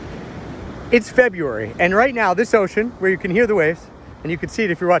It's February, and right now this ocean, where you can hear the waves, and you can see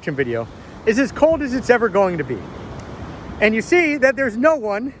it if you're watching video, is as cold as it's ever going to be. And you see that there's no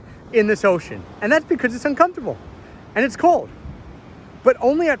one in this ocean, and that's because it's uncomfortable and it's cold, but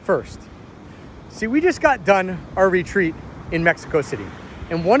only at first. See, we just got done our retreat in Mexico City,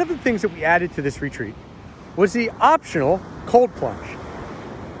 and one of the things that we added to this retreat was the optional cold plunge.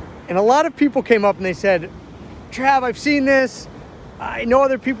 And a lot of people came up and they said, Trav, I've seen this. I know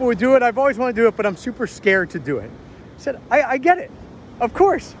other people would do it. I've always wanted to do it, but I'm super scared to do it. I said, I get it. Of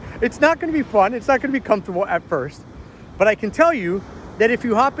course, it's not going to be fun. It's not going to be comfortable at first. But I can tell you that if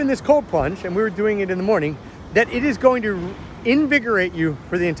you hop in this cold plunge, and we were doing it in the morning, that it is going to invigorate you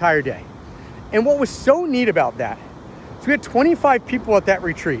for the entire day. And what was so neat about that is we had 25 people at that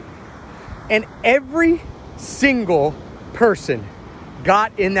retreat, and every single person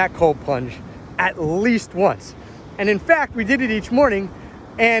got in that cold plunge at least once. And in fact, we did it each morning,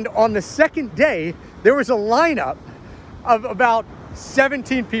 and on the second day, there was a lineup of about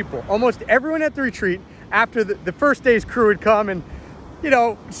 17 people. Almost everyone at the retreat, after the first day's crew had come and,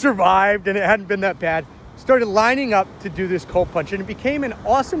 survived and it hadn't been that bad, started lining up to do this cold plunge. And it became an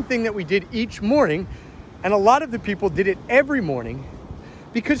awesome thing that we did each morning. And a lot of the people did it every morning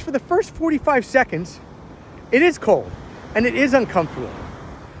because for the first 45 seconds, it is cold and it is uncomfortable,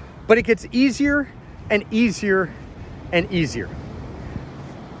 but it gets easier and easier and easier.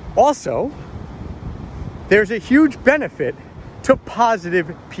 Also, there's a huge benefit to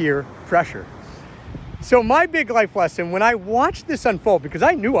positive peer pressure. So my big life lesson when I watched this unfold, because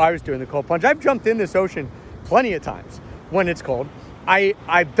I knew I was doing the cold plunge, I've jumped in this ocean plenty of times when it's cold.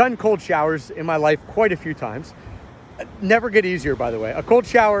 I've done cold showers in my life quite a few times. Never get easier, by the way. A cold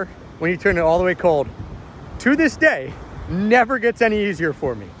shower, when you turn it all the way cold, to this day, never gets any easier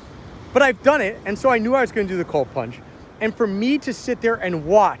for me. But I've done it, and so I knew I was going to do the cold plunge. And for me to sit there and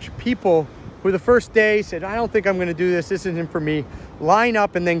watch people who the first day said, I don't think I'm going to do this, this isn't for me, line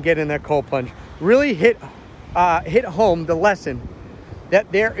up and then get in that cold plunge, really hit home the lesson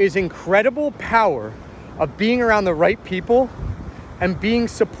that there is incredible power of being around the right people and being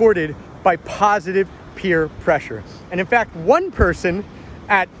supported by positive peer pressure. And in fact, one person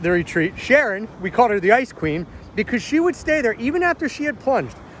at the retreat, Sharon, we called her the Ice Queen, because she would stay there even after she had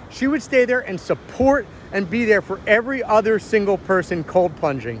plunged. She would stay there and support and be there for every other single person cold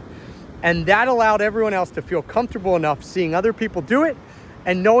plunging. And that allowed everyone else to feel comfortable enough seeing other people do it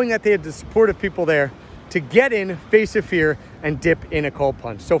and knowing that they had the support of people there to get in, face a fear, and dip in a cold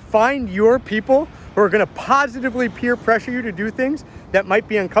plunge. So find your people who are going to positively peer pressure you to do things that might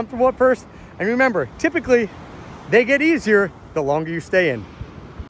be uncomfortable at first. And remember, typically, they get easier the longer you stay in.